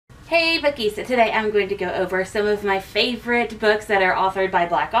Hey Bookies, so today I'm going to go over some of my favorite books that are authored by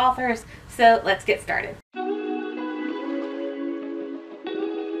Black authors, so let's get started.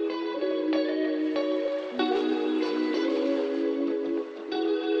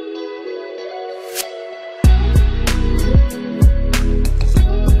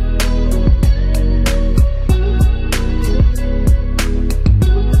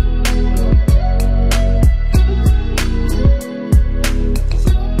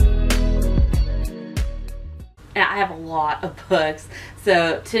 I have a lot of books,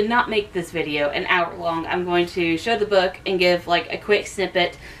 so to not make this video an hour long, I'm going to show the book and give like a quick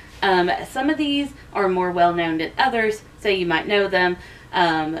snippet. Some of these are more well known than others, so you might know them,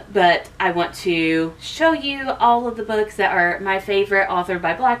 but I want to show you all of the books that are my favorite authored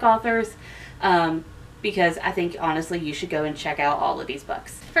by Black authors, because I think honestly you should go and check out all of these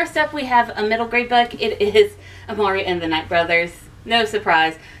books. First up, we have a middle grade book. It is Amari and the Night Brothers. No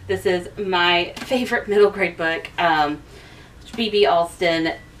surprise, this is my favorite middle grade book. B.B.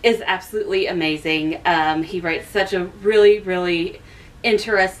 Alston is absolutely amazing. He writes such a really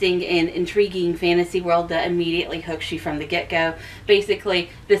interesting and intriguing fantasy world that immediately hooks you from the get-go. Basically,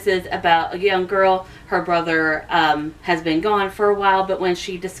 this is about a young girl. Her brother has been gone for a while, but when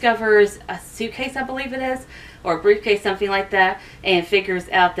she discovers a suitcase, I believe it is, or a briefcase, something like that, and figures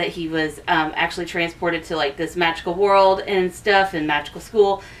out that he was actually transported to like this magical world and stuff and magical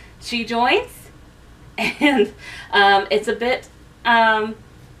school, she joins, and it's a bit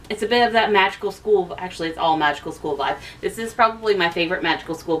of that magical school. Actually, it's all magical school vibe. This is probably my favorite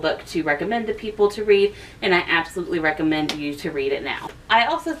magical school book to recommend to people to read, and I absolutely recommend you to read it now. I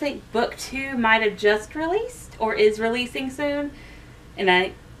also think book 2 might have just released or is releasing soon,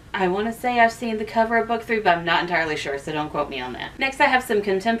 and I want to say I've seen the cover of book 3, but I'm not entirely sure, so don't quote me on that. Next, I have some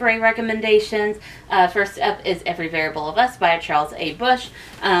contemporary recommendations. First up is Every Variable of Us by Charles A. Bush.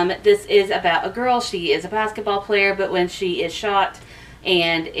 This is about a girl. She is a basketball player, but when she is shot,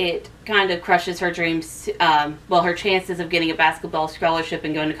 and it kind of crushes her dreams, well, her chances of getting a basketball scholarship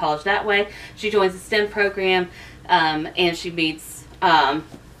and going to college that way, she joins a STEM program, and she meets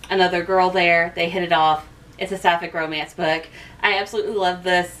another girl there. They hit it off. It's a sapphic romance book. I absolutely love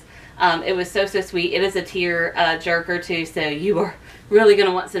this. It was so sweet. It is a tear jerker too, so you are really going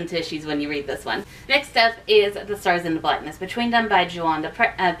to want some tissues when you read this one. Next up is The Stars and the Blackness Between Them by Junauda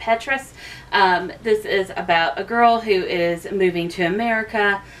Petrus. This is about a girl who is moving to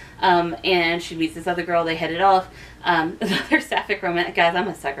America, and she meets this other girl. They hit it off. Another sapphic romance. Guys, I'm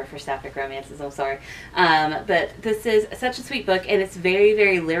a sucker for sapphic romances, I'm sorry. But this is such a sweet book, and it's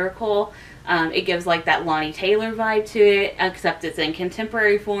very lyrical. It gives like that Lonnie Taylor vibe to it, except it's in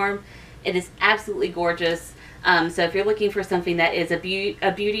contemporary form. It is absolutely gorgeous. So if you're looking for something that is a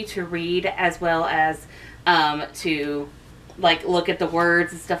beauty to read, as well as to like look at the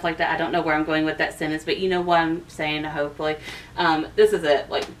words and stuff like that. I don't know where I'm going with that sentence, but you know what I'm saying, hopefully. This is it.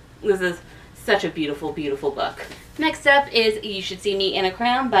 Like, this is such a beautiful book. Next up is You Should See Me in a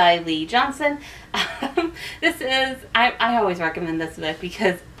Crown by Lee Johnson. This is, I always recommend this book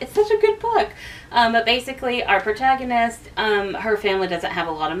because it's such a good book. But basically our protagonist, her family doesn't have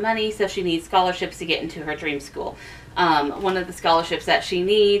a lot of money, so she needs scholarships to get into her dream school. One of the scholarships that she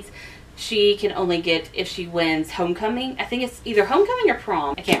needs, she can only get if she wins homecoming. I think it's either homecoming or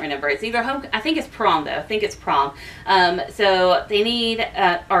prom. I can't remember. It's either I think it's prom though. I think it's prom. So they need,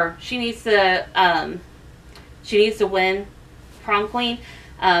 or she needs to win prom queen.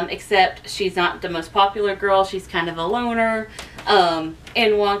 Except she's not the most popular girl. She's kind of a loner,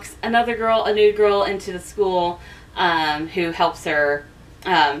 and wants another girl, a new girl, into the school, who helps her,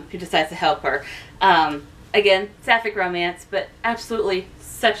 who decides to help her. Again, sapphic romance, but absolutely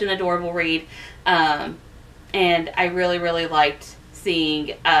such an adorable read. And I really liked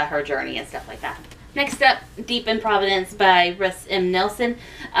seeing her journey and stuff like that. Next up, Deep in Providence by Russ M. Neilson.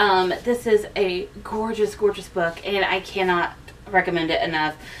 This is a gorgeous book, and I cannot recommend it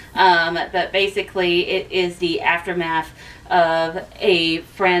enough. But basically it is the aftermath of a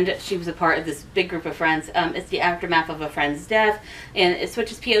friend. She was a part of this big group of friends. It's the aftermath of a friend's death, and it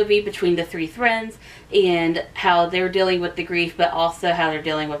switches POV between the 3 friends and how they're dealing with the grief, but also how they're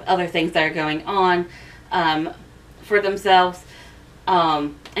dealing with other things that are going on for themselves.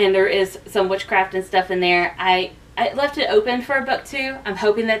 And there is some witchcraft and stuff in there. I left it open for a book 2. I'm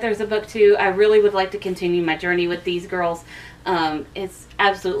hoping that there's a book 2. I really would like to continue my journey with these girls. It's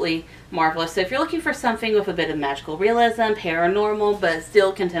absolutely marvelous. So if you're looking for something with a bit of magical realism, paranormal, but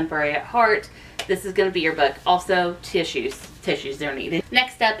still contemporary at heart, this is going to be your book. Also, tissues are needed.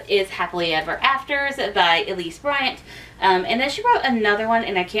 Next up is Happily Ever Afters by Elise Bryant. And then she wrote another one,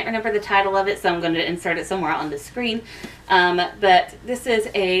 and I can't remember the title of it, so I'm going to insert it somewhere on the screen. But this is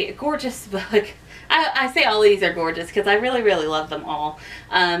a gorgeous book. I say all these are gorgeous because I really, really love them all.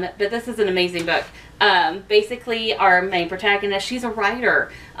 But this is an amazing book. Basically, our main protagonist, she's a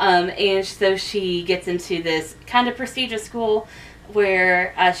writer. And so she gets into this kind of prestigious school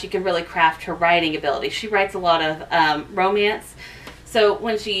where she can really craft her writing ability. She writes a lot of romance. So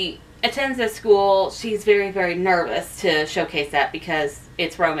when she attends this school, she's very, very nervous to showcase that because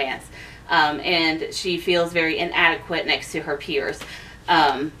it's romance. And she feels very inadequate next to her peers.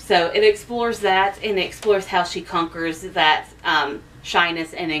 So it explores that, and it explores how she conquers that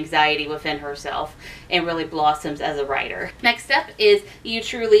shyness and anxiety within herself and really blossoms as a writer. Next up is You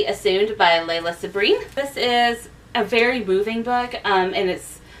Truly Assumed by Laila Sabreen. This is a very moving book, and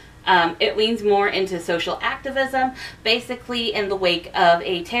it leans more into social activism, basically in the wake of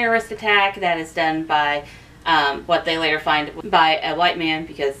a terrorist attack that is done by what they later find by a white man,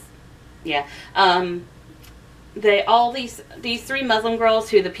 because yeah, these three Muslim girls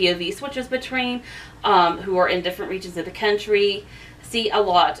who the POV switches between, who are in different regions of the country, see a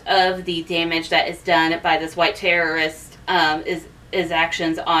lot of the damage that is done by this white terrorist, is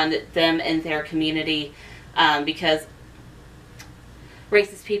actions on them and their community, because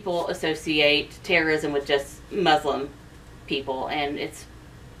racist people associate terrorism with just Muslim people, and it's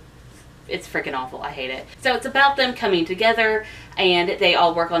freaking awful. I hate it. So it's about them coming together, and they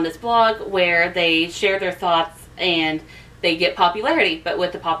all work on this blog where they share their thoughts and they get popularity. But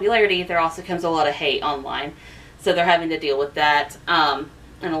with the popularity, there also comes a lot of hate online. So they're having to deal with that, and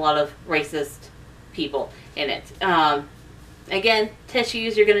a lot of racist people in it. Again,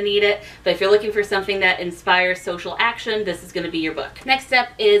 tissues, you're going to need it. But if you're looking for something that inspires social action, this is going to be your book. Next up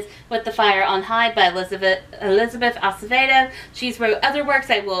is With the Fire on High by Elizabeth Acevedo. She's wrote other works.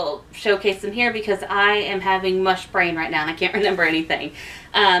 I will showcase them here because I am having mush brain right now and I can't remember anything.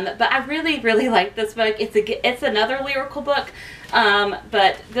 But I really, really like this book. It's another lyrical book.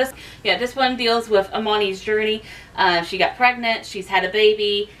 But this one deals with Amani's journey. She got pregnant. She's had a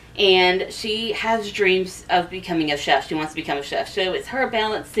baby. And she has dreams of becoming a chef. She wants to become a chef. So it's her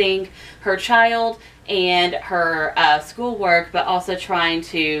balancing her child and her schoolwork, but also trying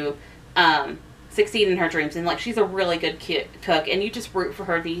to succeed in her dreams. And like, she's a really good cook, and you just root for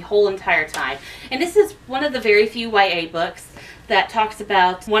her the whole entire time. And this is one of the very few YA books that talks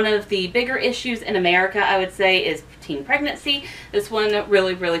about one of the bigger issues in America, I would say, is teen pregnancy. This one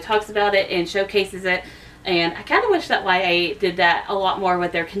really, really talks about it and showcases it. And I kind of wish that YA did that a lot more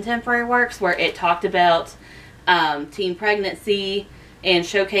with their contemporary works, where it talked about teen pregnancy and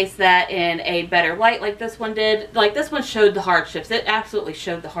showcased that in a better light like this one did. Like, this one showed the hardships. It absolutely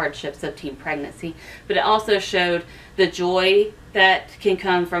showed the hardships of teen pregnancy. But it also showed the joy that can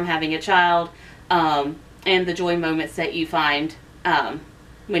come from having a child, and the joy moments that you find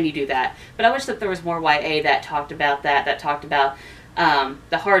when you do that. But I wish that there was more YA that talked about that, talked about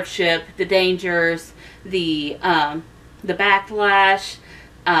the hardship, the dangers, the backlash,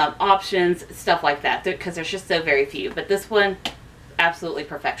 options, stuff like that, because there's just so very few. But this one, absolutely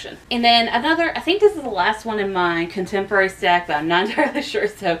perfection. And then another, I think this is the last one in my contemporary stack, but I'm not entirely sure,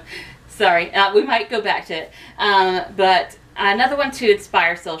 so sorry. We might go back to it. But another one to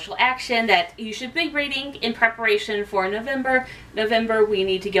inspire social action that you should be reading in preparation for November. November, we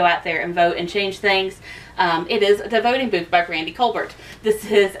need to go out there and vote and change things. It is The Voting Booth by Brandy Colbert. This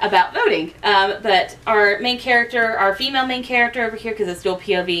is about voting. But our main character, our female main character over here, because it's still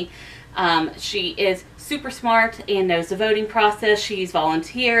POV, she is super smart and knows the voting process. She's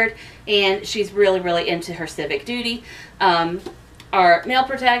volunteered, and she's really, really into her civic duty. Our male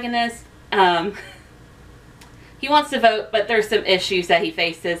protagonist, he wants to vote, but there's some issues that he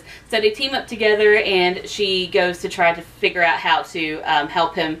faces. So they team up together, and she goes to try to figure out how to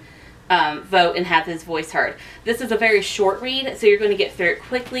help him vote and have his voice heard. This is a very short read, so you're going to get through it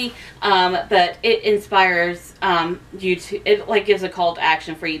quickly, but it inspires you to, it like gives a call to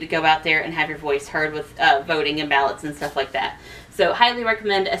action for you to go out there and have your voice heard with voting and ballots and stuff like that. So highly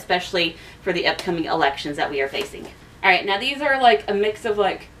recommend, especially for the upcoming elections that we are facing. Alright, now these are like a mix of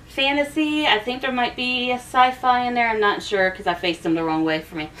like fantasy. I think there might be a sci-fi in there. I'm not sure because I faced them the wrong way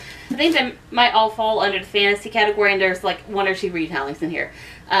for me. I think they might all fall under the fantasy category, and there's like one or two retellings in here.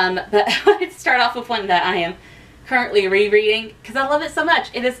 But let's start off with one that I am currently rereading because I love it so much.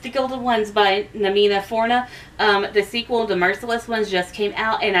 It is The Gilded Ones by Namina Forna. The sequel, the Merciless ones, just came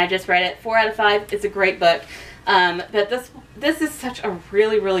out, and I just read it. 4 out of 5. It's a great book. But this is such a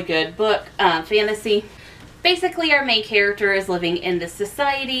really, really good book. Fantasy. Basically, our main character is living in this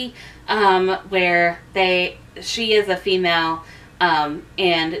society where she is a female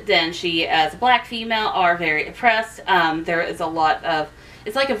And then she, as a black female, are very oppressed. There is a lot of,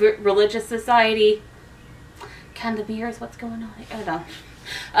 it's like a religious society. Kind of mirrors what's going on. I don't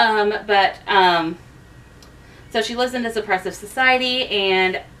know. So she lives in this oppressive society,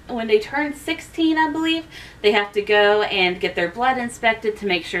 and when they turn 16, I believe, they have to go and get their blood inspected to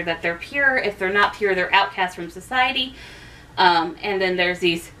make sure that they're pure. If they're not pure, they're outcast from society. And then there's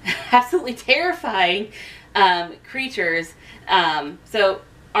these absolutely terrifying creatures. So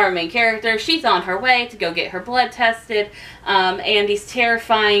our main character, she's on her way to go get her blood tested, and these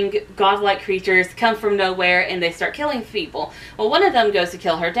terrifying godlike creatures come from nowhere and they start killing people. Well, one of them goes to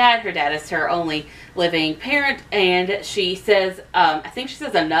kill her dad. Her dad is her only living parent, and she says, I think she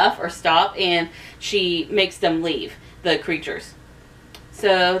says enough or stop, and she makes them leave, the creatures.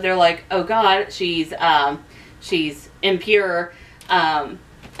 So they're like, oh God, she's impure,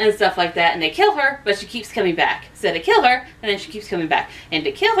 and stuff like that, and they kill her, but she keeps coming back. So they kill her, and then she keeps coming back, and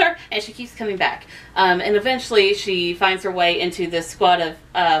they kill her, and she keeps coming back. And eventually she finds her way into this squad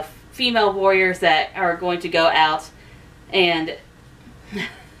of female warriors that are going to go out and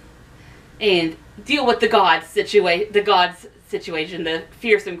deal with the gods situation, the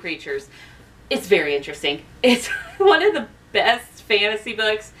fearsome creatures. It's very interesting. It's one of the best fantasy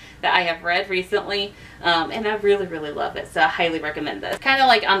books that I have read recently, and I really, really love it, so I highly recommend this. Kind of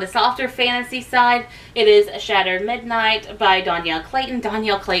like on the softer fantasy side, it is Shattered Midnight by Dhonielle Clayton.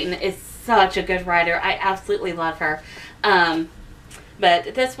 Dhonielle Clayton is such a good writer. I absolutely love her.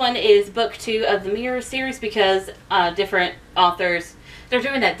 But this one is book 2 of the Mirror series, because different authors, they're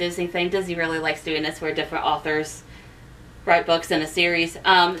doing that Disney thing. Disney really likes doing this, where different authors write books in a series.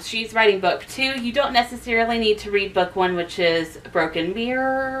 She's writing book 2. You don't necessarily need to read book 1, which is Broken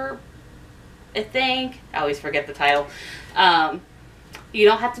Mirror, I think. I always forget the title. You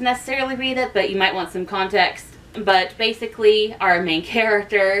don't have to necessarily read it, but you might want some context. But basically, our main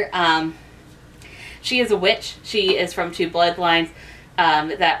character, she is a witch. She is from 2 bloodlines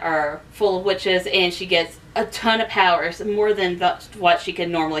that are full of witches, and she gets a ton of powers, more than what she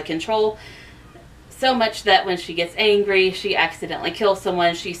can normally control. So much that when she gets angry, she accidentally kills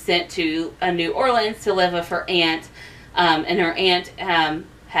someone. She's sent to New Orleans to live with her aunt, and her aunt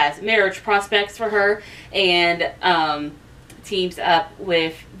has marriage prospects for her, and teams up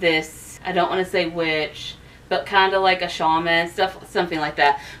with this, I don't want to say witch, but kind of like a shaman, something like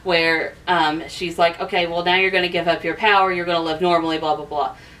that, where she's like, okay, well now you're going to give up your power, you're going to live normally, blah blah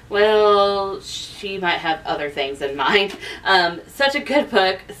blah. Well, she might have other things in mind. Such a good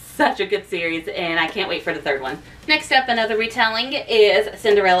book, such a good series, and I can't wait for the 3rd one. Next up, another retelling is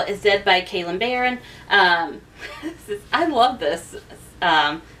Cinderella is Dead by Kalynn Bayron. I love this.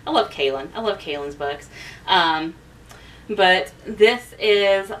 I love Kalynn. I love Kalynn's books. But this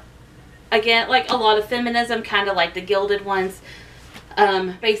is, again, like a lot of feminism, kind of like the Gilded ones.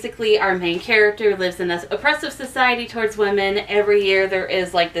 Basically, our main character lives in this oppressive society towards women. Every year there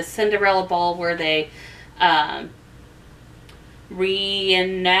is like this Cinderella ball where they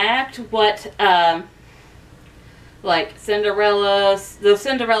reenact what like the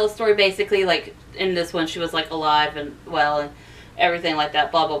Cinderella story, basically. Like in this one, she was like alive and well and everything like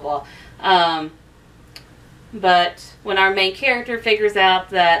that, blah blah blah. But when our main character figures out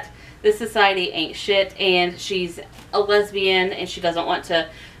that this society ain't shit, and she's a lesbian, and she doesn't want to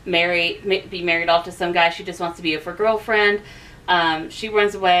be married off to some guy, she just wants to be with her girlfriend, she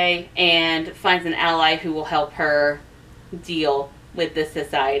runs away and finds an ally who will help her deal with this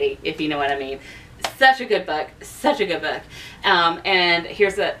society, if you know what I mean. Such a good book. Such a good book. And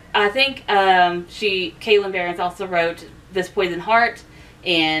here's I think Kalynn Bayron also wrote This Poison Heart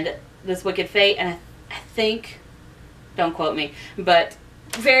and This Wicked Fate, and I think, don't quote me, but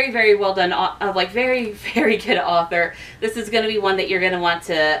very, very well done, like very, very good author. This is going to be one that you're going to want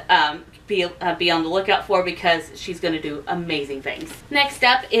to be on the lookout for, because she's going to do amazing things. Next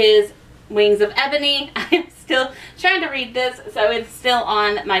up is Wings of Ebony. I'm still trying to read this, so it's still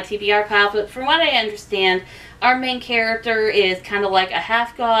on my TBR pile, but from what I understand, our main character is kind of like a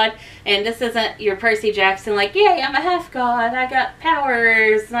half-god, and this isn't your Percy Jackson, like, yay, I'm a half-god, I got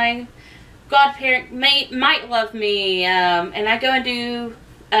powers, my godparent might love me, and I go and do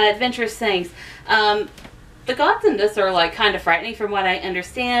adventurous things. The gods in this are like kind of frightening from what I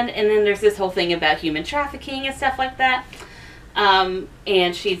understand, and then there's this whole thing about human trafficking and stuff like that.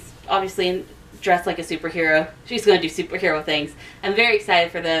 And she's obviously dressed like a superhero. She's going to do superhero things. I'm very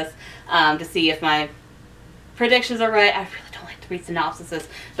excited for this, to see if my predictions are right. I really don't like to read synopsises,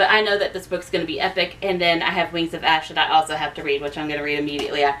 but I know that this book's going to be epic. And then I have Wings of Ash that I also have to read, which I'm going to read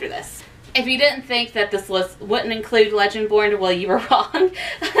immediately after this. If you didn't think that this list wouldn't include Legendborn, well, you were wrong.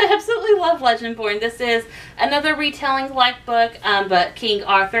 I absolutely love Legendborn. This is another retelling-like book, but King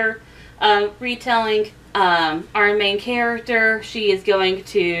Arthur retelling. Our main character, she is going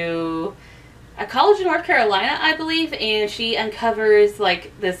to a college in North Carolina, I believe, and she uncovers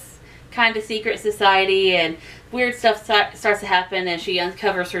like this kind of secret society, and weird stuff starts to happen, and she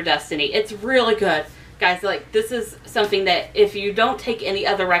uncovers her destiny. It's really good. Guys, like, this is something that if you don't take any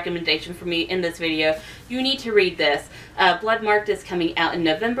other recommendation from me in this video, you need to read this. Bloodmarked is coming out in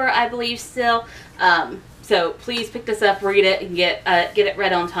November, I believe, still. So please pick this up, read it, and get it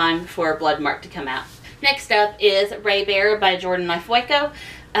read on time for Bloodmarked to come out. Next up is Ray Bear by Jordan Lifewaco.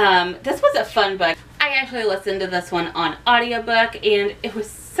 This was a fun book. I actually listened to this one on audiobook, and it was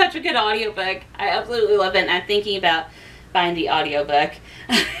such a good audiobook. I absolutely love it, and I'm thinking about buying the audiobook,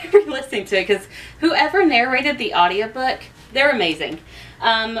 re-listening to it, because whoever narrated the audiobook, they're amazing.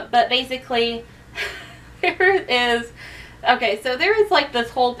 But basically, there is like this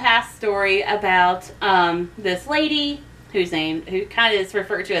whole past story about this lady who kind of is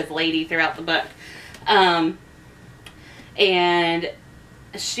referred to as Lady throughout the book. And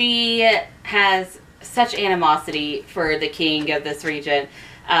she has such animosity for the king of this region,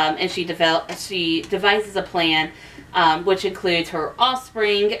 and she devises a plan, which includes her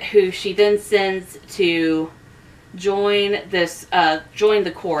offspring, who she then sends to join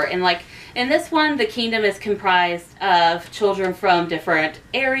the court. And like in this one, the kingdom is comprised of children from different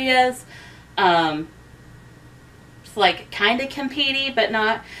areas. It's like kind of competing, but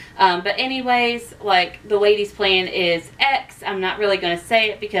not. But anyways, like the lady's plan is X. I'm not really going to say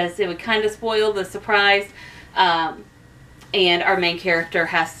it because it would kind of spoil the surprise. And our main character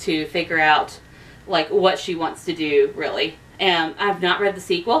has to figure out like what she wants to do, really. I've not read the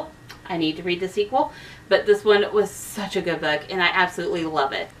sequel. I need to read the sequel. But this one was such a good book, and I absolutely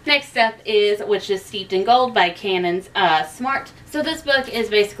love it. Next up is Witches Steeped in Gold by Cannon's Smart. So this book is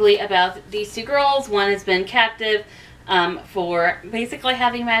basically about these two girls. One has been captive for basically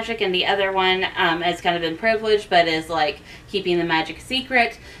having magic, and the other one has kind of been privileged, but is like keeping the magic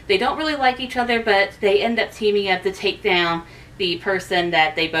secret. They don't really like each other, but they end up teaming up to take down the person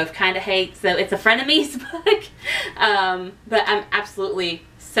that they both kind of hate. So it's a frenemies book. But I'm absolutely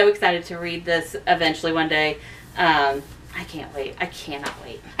so excited to read this eventually one day. I can't wait. I cannot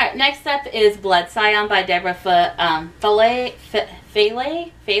wait. Alright, next up is Blood Scion by Deborah Fale.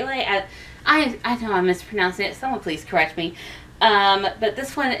 I know I'm mispronouncing it. Someone please correct me. But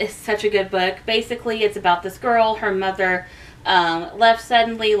this one is such a good book. Basically, it's about this girl. Her mother left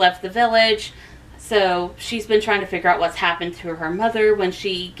the village. So she's been trying to figure out what's happened to her mother when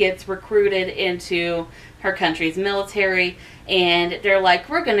she gets recruited into her country's military. And they're like,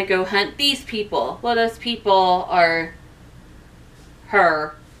 we're going to go hunt these people. Well, those people are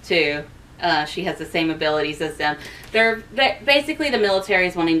her, too. She has the same abilities as them. They're basically, the military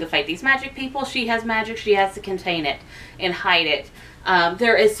is wanting to fight these magic people. She has magic. She has to contain it and hide it.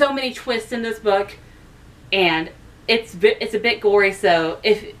 There is so many twists in this book, and it's a bit gory. So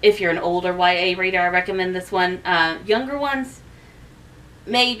if you're an older YA reader, I recommend this one. Younger ones,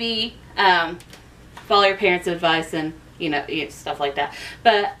 maybe follow your parents' advice and stuff like that.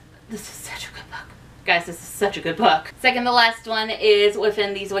 But this is such a good book. Guys, this is such a good book. Second to last one is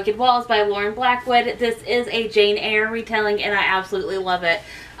Within These Wicked Walls by Lauren Blackwood. This is a Jane Eyre retelling, and I absolutely love it.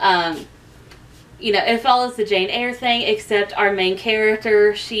 It follows the Jane Eyre thing, except our main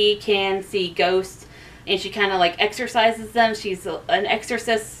character, she can see ghosts, and she kind of like exorcises them. She's an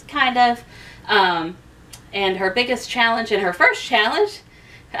exorcist, kind of. And her biggest challenge, and her first challenge,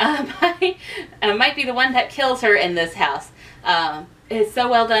 might be the one that kills her in this house. It's so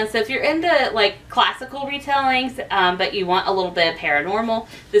well done. So if you're into like classical retellings, but you want a little bit of paranormal,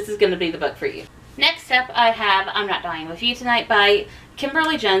 this is going to be the book for you. Next up, I have I'm Not Dying With You Tonight by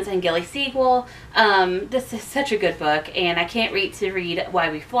Kimberly Jones and Gilly Siegel. This is such a good book, and I can't wait to read Why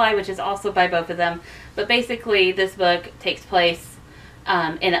We Fly, which is also by both of them. But basically, this book takes place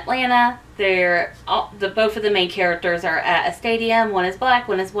in Atlanta. Both of the main characters are at a stadium. One is black,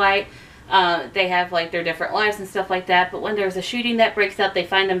 one is white. They have like their different lives and stuff like that, but when there's a shooting that breaks out, they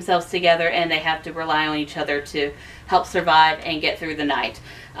find themselves together, and they have to rely on each other to help survive and get through the night.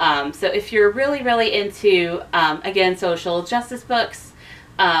 So if you're really, really into, again, social justice books,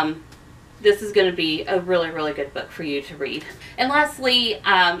 this is going to be a really, really good book for you to read. And lastly,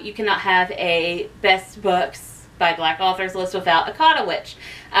 you cannot have a best books by Black authors list without Akata Witch.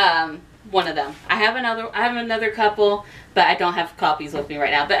 one of them. I have another couple, but I don't have copies with me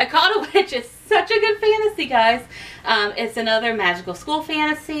right now. But A Call to Witch is such a good fantasy, guys. It's another magical school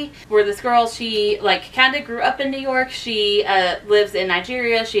fantasy where this girl, she like kind of grew up in New York. She lives in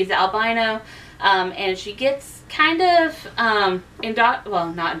Nigeria. She's albino, and she gets kind of not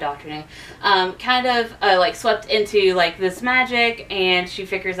indoctrinated, kind of like swept into like this magic, and she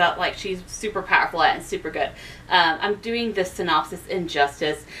figures out like she's super powerful at it and super good. I'm doing this synopsis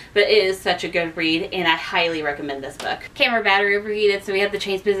injustice, but it is such a good read, and I highly recommend this book. Camera battery overheated, so we have to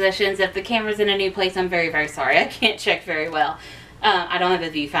change positions. If the camera's in a new place, I'm very, very sorry. I can't check very well. I don't have a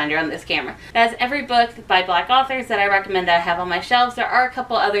viewfinder on this camera. That's every book by Black authors that I recommend that I have on my shelves. There are a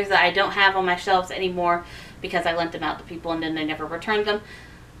couple others that I don't have on my shelves anymore because I lent them out to people and then they never returned them.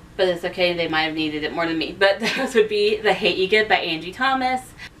 But it's okay, they might have needed it more than me. But those would be The Hate You Give by Angie Thomas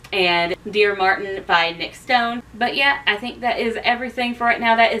and Dear Martin by Nick Stone. But yeah, I think that is everything for right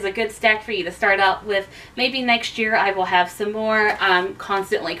now. That is a good stack for you to start out with. Maybe next year I will have some more. I'm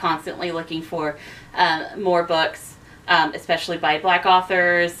constantly looking for more books, especially by Black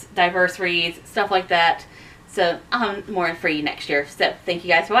authors, diverse reads, stuff like that. So more for you next year. So thank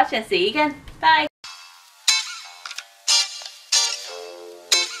you guys for watching. See you again. Bye.